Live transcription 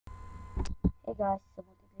guys, it's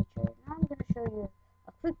Multiculture. Now I'm gonna show you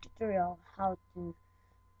a quick tutorial how to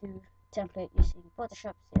do template using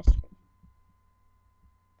Photoshop Cs3.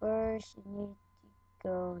 First, you need to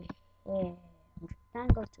go here on the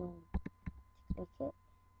rectangle tool, click it,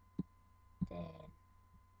 then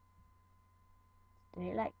do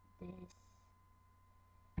it like this,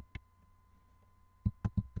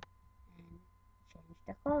 and change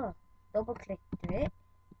the color. Double click to it,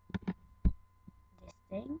 this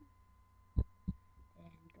thing,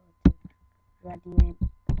 then go to gradient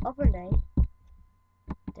overlay.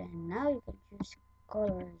 Then now you can choose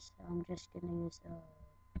colors. I'm just gonna use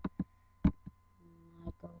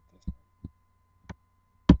I'll go with this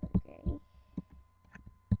one. Okay.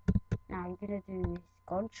 Now you're gonna do is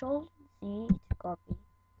Control C to copy,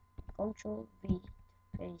 Control V to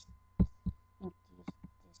paste into this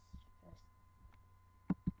first.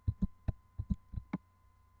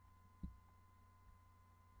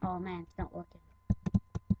 Oh man, it's not working.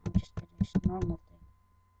 I'm just gonna use normal thing.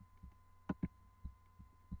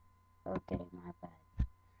 Okay, my bad.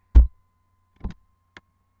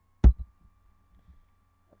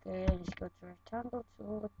 Okay, let's go to rectangle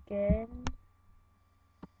tool again.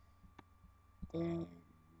 Then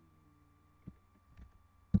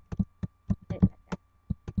do it like that.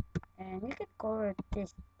 And you can color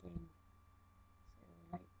this thing. So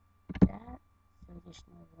like that. So there's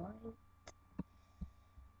no white.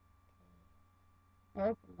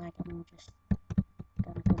 Okay. Like I'm just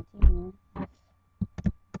gonna continue.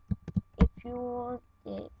 If you want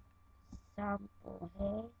the sample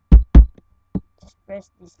here, just press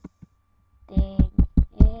this thing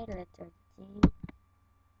here, letter T, and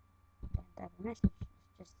type a message.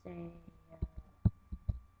 Just say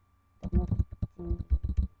the multi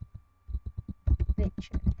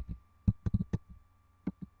picture.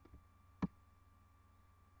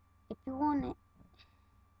 If you want it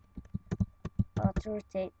to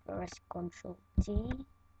rotate, press Ctrl T,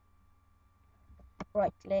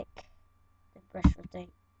 right click, then press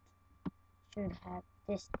rotate. Should have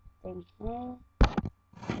this thing here.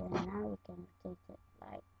 And now we can rotate it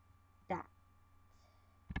like that.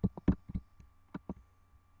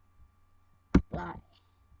 Apply.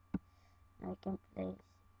 Now we can place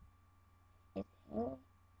it here.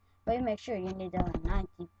 But you make sure you need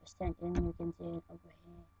 90%, and you can see it over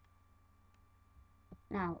here.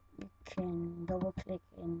 Now you can double click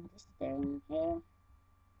in this thing here.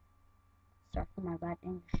 Sorry for my bad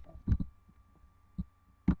English though.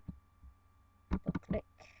 Double click.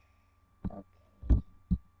 Okay.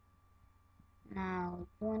 Now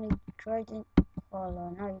you want to gradient color.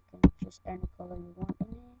 Now you can choose any color you want in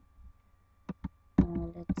it.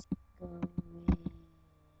 Let's go with.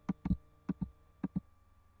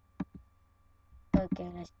 Okay,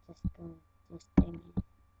 let's just go with this thing here.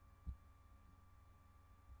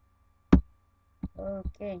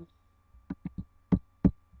 Okay.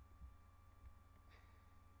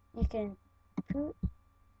 You can put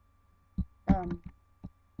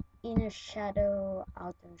inner shadow,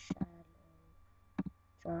 outer shadow,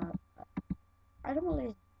 drop. I don't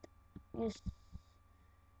really use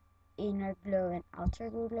inner glow and outer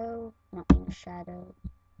glow, not inner shadow.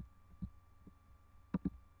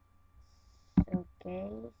 Okay,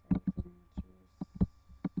 so you can choose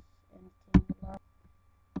anything you like.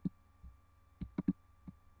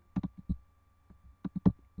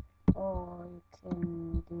 Or you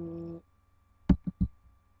can do it,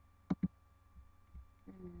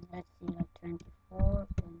 let's see, like 24,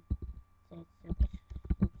 then say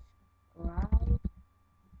subscribe.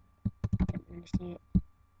 Can't really see it.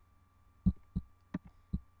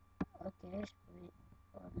 Okay, let's put it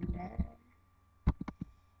on there.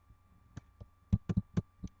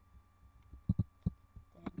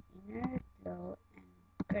 Then inner glow and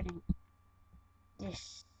gradient. This.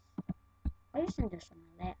 I'm using this on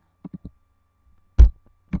my layout.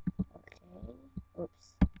 Okay, oops.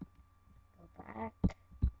 Go back.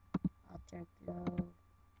 Outer glow,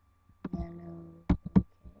 yellow.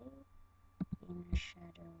 Okay. Inner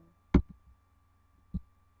shadow.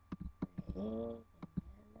 Red and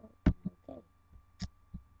yellow. Okay.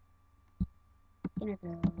 Inner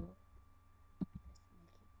glow. Let's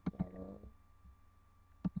make it yellow.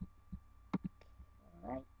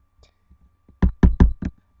 Alright.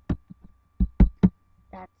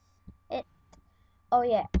 That's it. Oh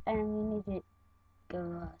yeah, and you need to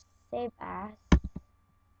go save as.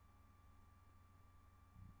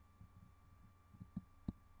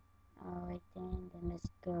 Alright then let's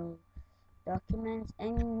go documents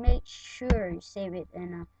and make sure you save it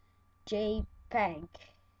in a JPEG.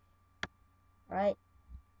 Right?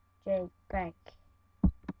 JPEG.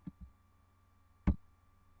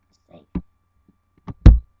 Save.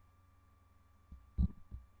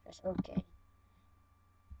 press OK.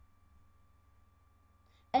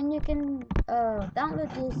 And you can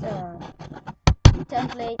download this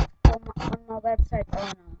template on my website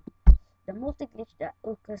on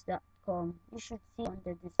themultiglitch.ucas.com. You should see on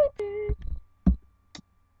the description.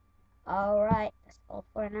 Alright, that's all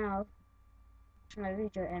for now. My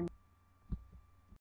video and